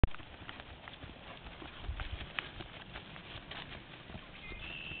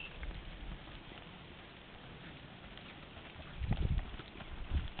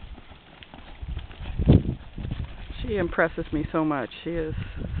She impresses me so much. She is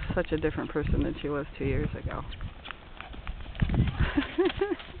such a different person than she was 2 years ago.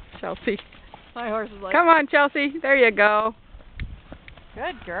 Chelsea. My horse is like... Come on, Chelsea. There you go.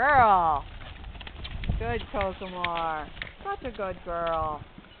 Good girl. Good Kokomar. Such a good girl.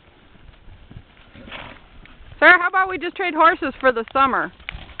 Sarah, how about we just trade horses for the summer?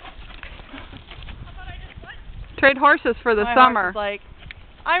 Trade horses for the summer. My horse is like,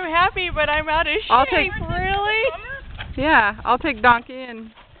 I'm happy, but I'm out of shape. Really? Yeah, I'll take Donkey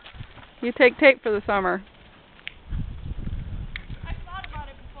and you take Tape for the summer. I've thought about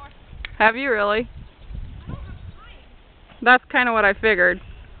it before. Have you really? I don't have time. That's kind of what I figured.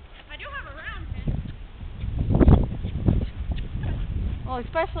 I do have a round pin. Well,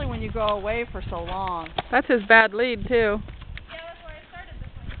 especially when you go away for so long. That's his bad lead, too. Yeah, that's why I started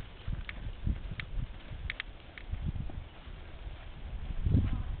this one.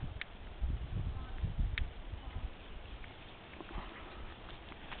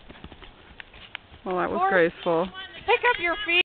 Well, that was graceful. Pick up your feet.